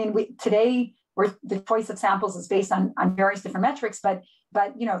 Because I mean, today the choice of samples is based on various different metrics, but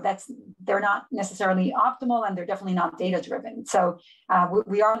they're not necessarily optimal, and they're definitely not data driven. So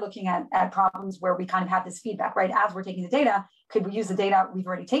we are looking at problems where we kind of have this feedback, right? As we're taking the data, could we use the data we've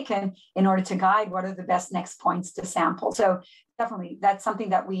already taken in order to guide what are the best next points to sample? So definitely, that's something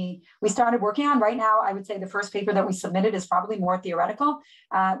that we started working on. Right now, I would say the first paper that we submitted is probably more theoretical.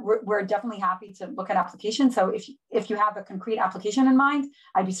 We're definitely happy to look at applications. So if you have a concrete application in mind,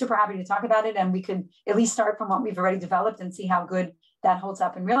 I'd be super happy to talk about it, and we could at least start from what we've already developed and see how good that holds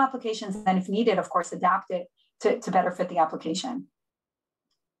up in real applications, and if needed, of course, adapt it to better fit the application.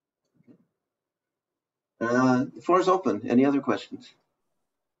 The floor is open. Any other questions?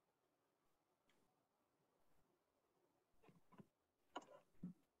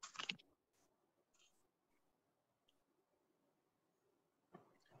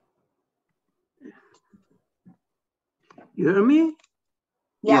 You hear me?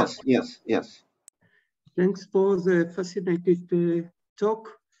 Yeah. Yes. Thanks for the fascinating talk.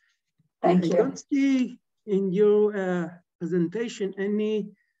 Thank you. I don't see in your presentation any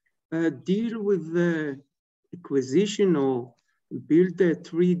deal with the acquisition or build a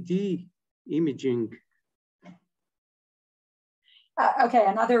 3D imaging. Okay,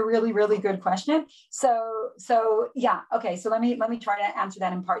 another really, really good question. So yeah, okay, so let me try to answer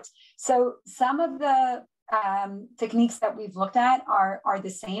that in parts. So some of the techniques that we've looked at are the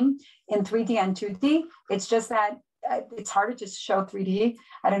same in 3D and 2D. It's just that it's harder to show 3D.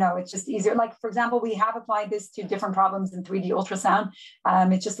 I don't know, it's just easier. Like, for example, we have applied this to different problems in 3D ultrasound.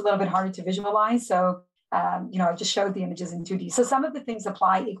 It's just a little bit harder to visualize. So, I just showed the images in 2D. So some of the things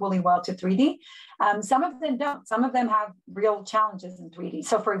apply equally well to 3D. Some of them don't. Some of them have real challenges in 3D.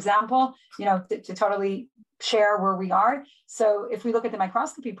 So for example, to totally share where we are. So if we look at the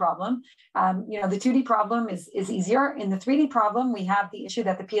microscopy problem, the 2D problem is easier. In the 3D problem, we have the issue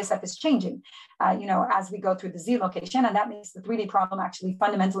that the PSF is changing, as we go through the Z location, and that makes the 3D problem actually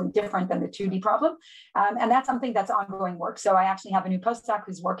fundamentally different than the 2D problem. And that's something that's ongoing work. So I actually have a new postdoc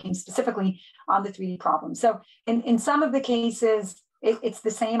who's working specifically on the 3D problem. So in some of the cases, it's the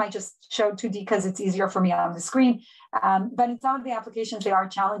same. I just showed 2D because it's easier for me on the screen. But in some of the applications, there are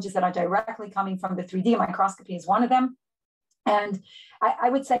challenges that are directly coming from the 3D. Microscopy is one of them. And I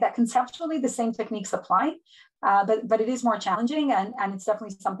would say that conceptually, the same techniques apply, but it is more challenging, and it's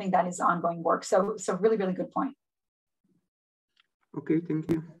definitely something that is ongoing work. So really, really good point. Okay,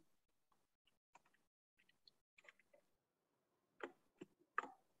 thank you.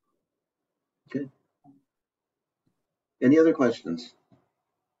 Okay. Any other questions?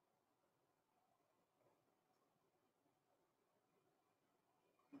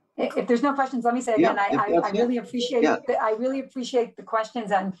 If there's no questions, let me say again, I really appreciate I really appreciate the questions,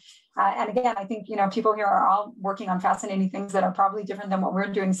 and again, I think people here are all working on fascinating things that are probably different than what we're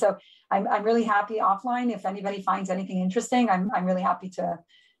doing. So I'm really happy offline. If anybody finds anything interesting, I'm really happy to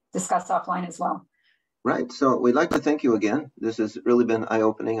discuss offline as well. Right. So we'd like to thank you again. This has really been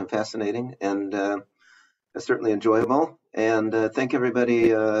eye-opening and fascinating, and certainly enjoyable. And thank everybody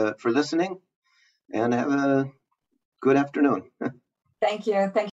for listening, and have a good afternoon. Thank you.